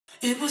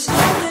It was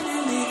something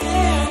in the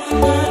air.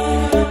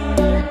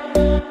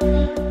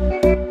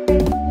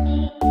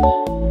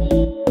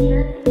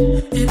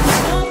 It was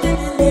something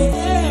in the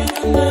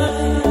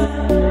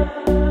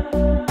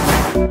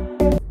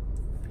air.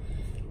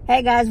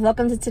 Hey guys,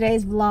 welcome to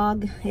today's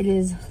vlog. It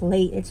is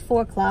late. It's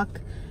 4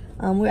 o'clock.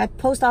 We're at the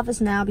post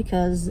office now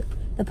because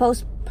the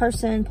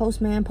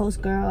postman,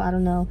 post girl, I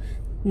don't know,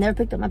 never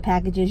picked up my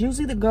packages.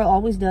 Usually the girl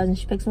always does and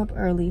she picks them up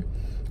early,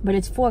 but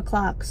it's 4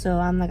 o'clock, so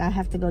I'm like, I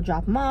have to go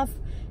drop them off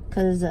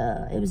because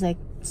it was like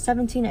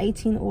 17 or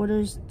 18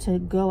 orders to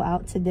go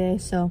out today.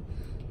 So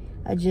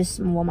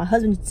my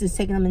husband is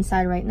taking them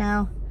inside right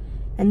now,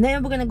 and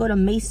then we're gonna go to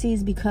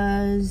Macy's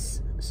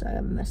because, sorry, I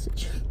have a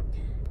message.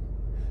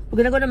 We're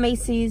gonna go to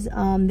Macy's.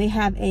 They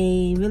have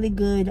a really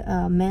good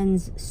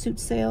men's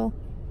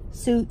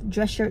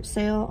dress shirt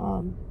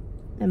sale,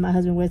 and my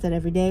husband wears that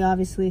every day,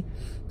 obviously.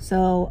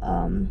 So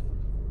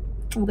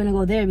we're gonna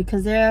go there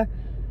because the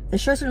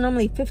shirts are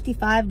normally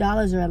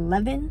 $55 or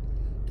 $11,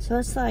 so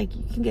it's like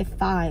you can get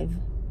 5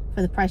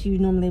 for the price you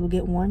normally would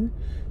get 1.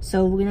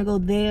 So we're gonna go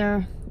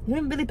there. We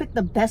didn't really pick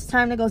the best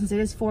time to go since it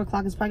is 4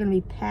 o'clock. It's probably gonna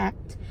be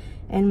packed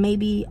and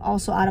maybe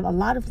also out of a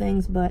lot of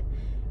things, but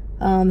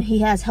he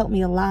has helped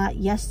me a lot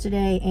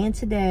yesterday and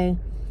today.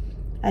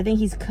 I think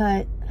he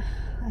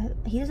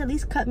has at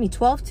least cut me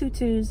 12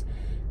 tutus.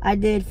 I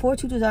did 4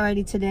 tutus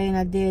already today, and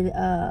I did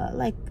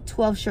like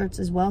 12 shirts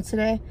as well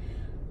today.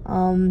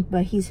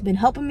 But he's been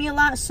helping me a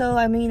lot, so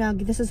I mean,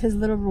 this is his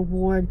little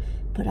reward.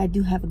 But I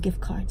do have a gift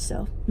card,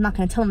 so I'm not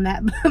gonna tell him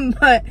that.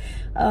 But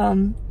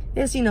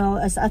it's, you know,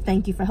 a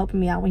thank you for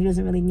helping me out when he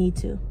doesn't really need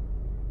to.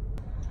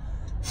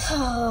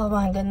 Oh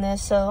my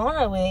goodness. So on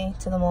our way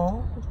to the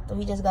mall,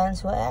 we just got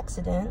into an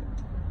accident.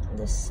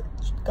 This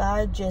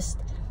guy just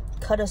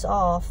cut us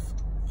off.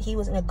 He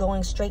was in a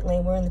going straight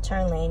lane, we're in the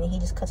turn lane, and he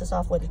just cuts us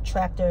off with a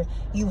tractor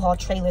U-Haul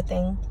trailer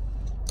thing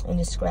and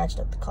just scratched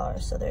up the car.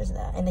 So there's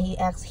that. And then he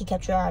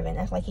kept driving,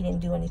 acted like he didn't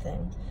do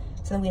anything.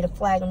 So then we had to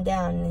flag him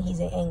down, and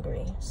he's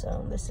angry.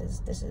 So this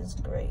is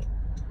great.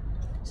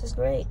 This is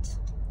great.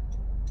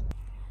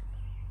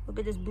 Look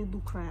at this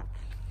boo-boo crap.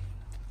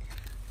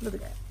 Look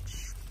at that.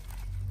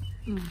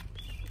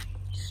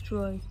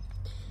 Destroyed.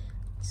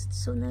 It's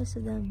so nice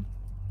of them.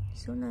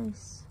 So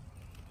nice.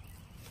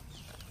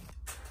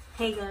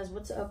 Hey guys,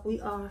 what's up?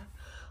 We are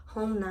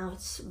home now.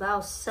 It's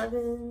about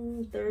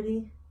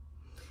 7:30.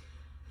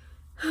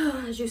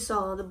 As you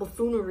saw, the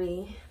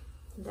buffoonery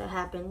that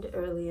happened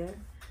earlier,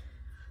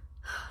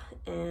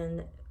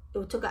 and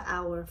it took an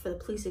hour for the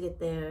police to get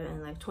there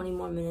and like 20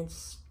 more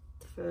minutes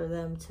for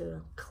them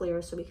to clear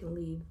us so we can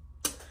leave.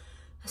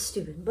 That's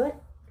stupid,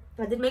 but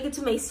I did make it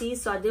to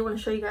Macy's, so I did want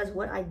to show you guys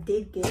what I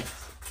did get.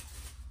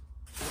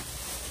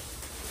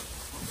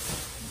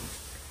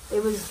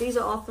 These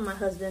are all for my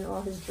husband,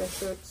 all his dress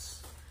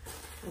shirts.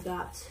 I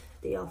got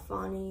the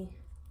Alfani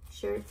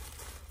shirt.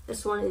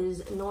 This one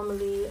is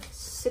normally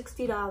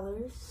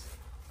 $60.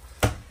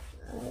 I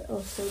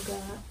also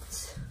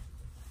got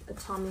a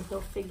Tommy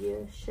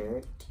Hilfiger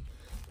shirt.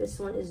 This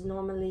one is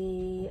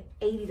normally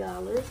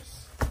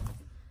 $80.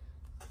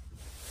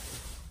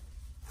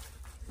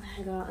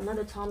 I got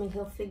another Tommy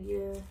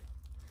Hilfiger.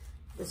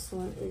 This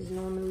one is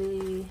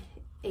normally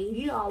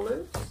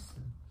 $80.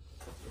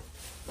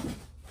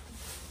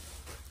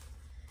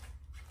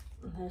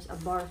 There's a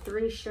Bar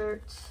 3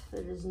 shirt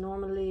that is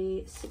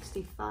normally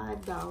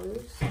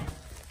 $65.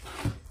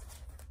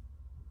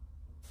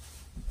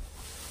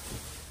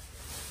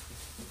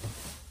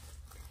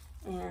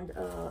 And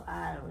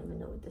I don't even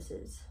know what this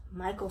is.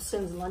 Michael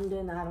Sims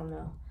London, I don't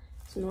know.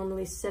 It's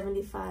normally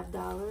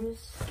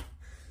 $75.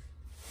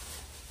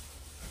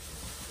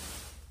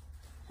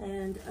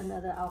 And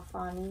another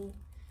Alfani.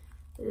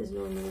 It is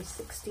normally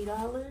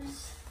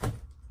 $60.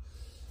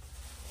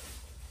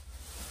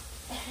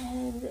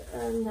 And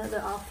another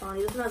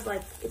Alfani. This one is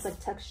like, it's like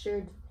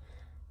textured.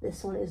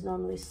 This one is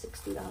normally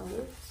 $60.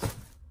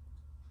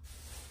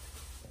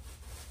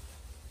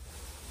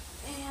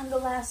 And the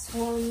last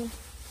one,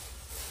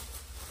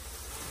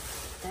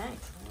 dang,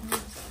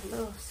 it's a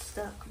little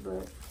stuck,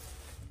 but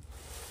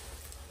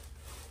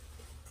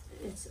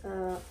it's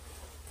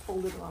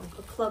folded wrong.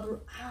 A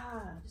club,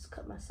 I just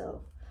cut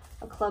myself.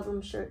 A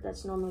clubroom shirt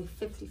that's normally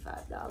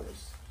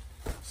 $55.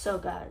 So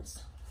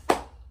guys,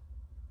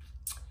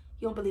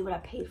 you don't believe what I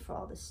paid for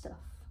all this stuff.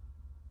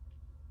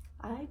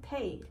 I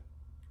paid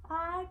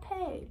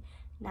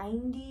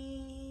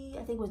 90,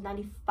 I think it was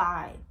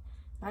 95,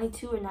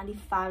 92 or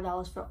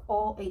 $95 for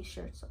all 8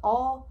 shirts.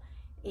 All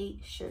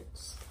 8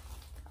 shirts.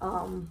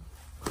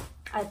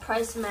 I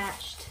price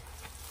matched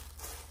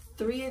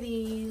 3 of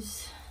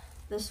these.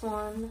 This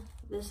one,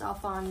 this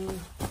Alfani,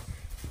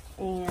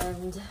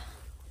 and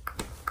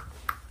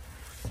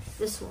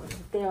this one.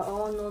 They are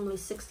all normally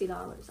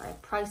 $60. I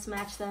price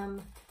matched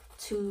them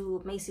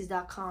to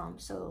Macy's.com.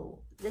 So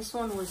this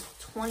one was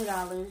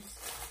 $20,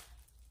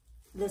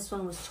 this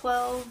one was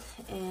 $12,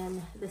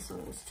 and this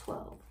one was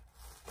 $12.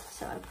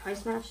 So I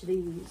price matched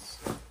these.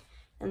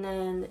 And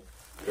then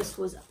this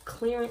was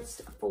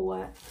clearance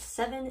for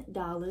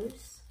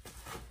 $7.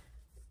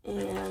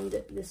 And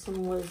this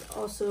one was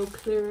also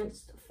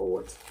clearanced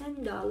for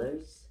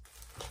 $10.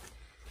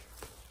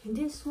 And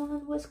this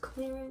one was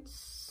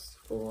clearance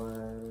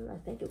for, I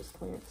think it was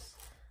clearance,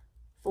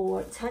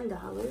 for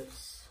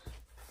 $10.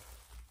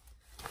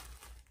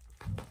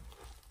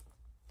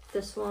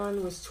 This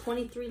one was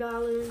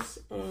 $23,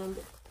 and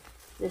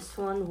this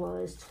one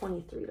was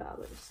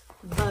 $23.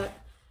 But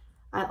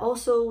I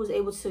also was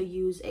able to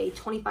use a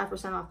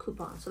 25% off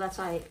coupon, so that's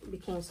why it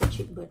became so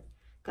cheap. But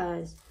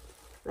guys,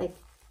 like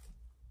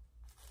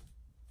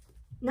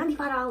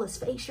 $95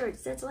 for 8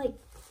 shirts, that's like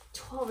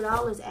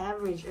 $12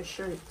 average a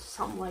shirt,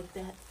 something like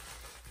that.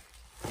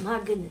 My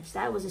goodness,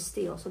 that was a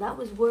steal. So that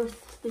was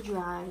worth the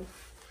drive.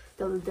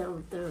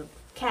 The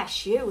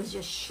cashier was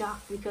just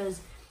shocked because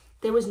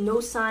there was no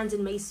signs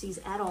in Macy's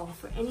at all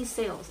for any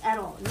sales at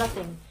all,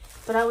 nothing.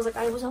 But I was like,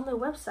 I was on their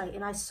website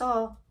and I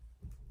saw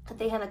that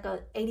they had like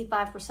a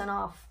 85%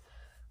 off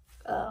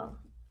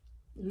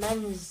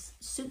men's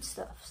suit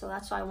stuff. So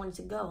that's why I wanted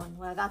to go. And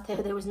when I got there,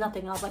 there was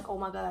nothing. I was like, oh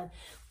my God.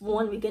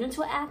 One, we get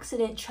into an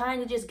accident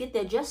trying to just get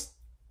there.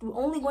 We're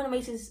only going to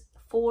Macy's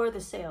for the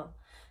sale.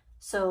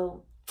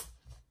 So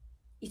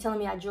you telling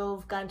me I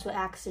got into an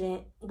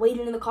accident,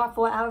 waited in the car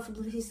for an hour for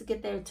the police to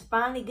get there, to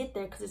finally get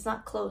there because it's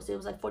not close. It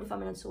was like 45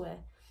 minutes away,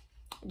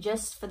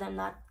 just for them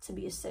not to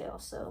be a sale.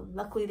 So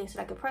luckily they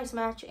said I could price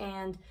match,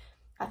 and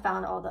I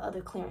found all the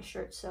other clearance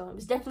shirts. So it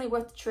was definitely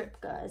worth the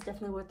trip, guys.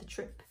 Definitely worth the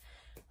trip.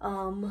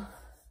 Now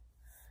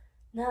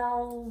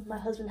my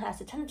husband has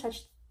to tend to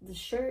touch the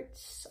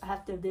shirts.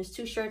 There's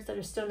 2 shirts that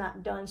are still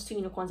not done. It's 2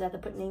 unicorns. I have to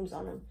put names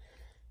on them.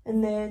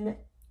 And then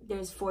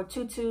there's 4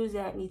 tutus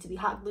that need to be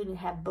hot glued and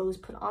have bows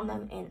put on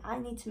them. And I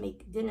need to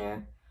make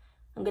dinner.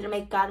 I'm going to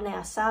make carne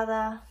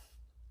asada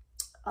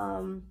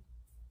and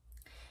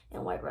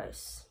white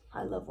rice.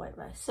 I love white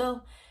rice.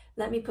 So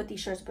let me put these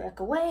shirts back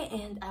away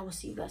and I will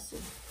see you guys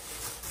soon.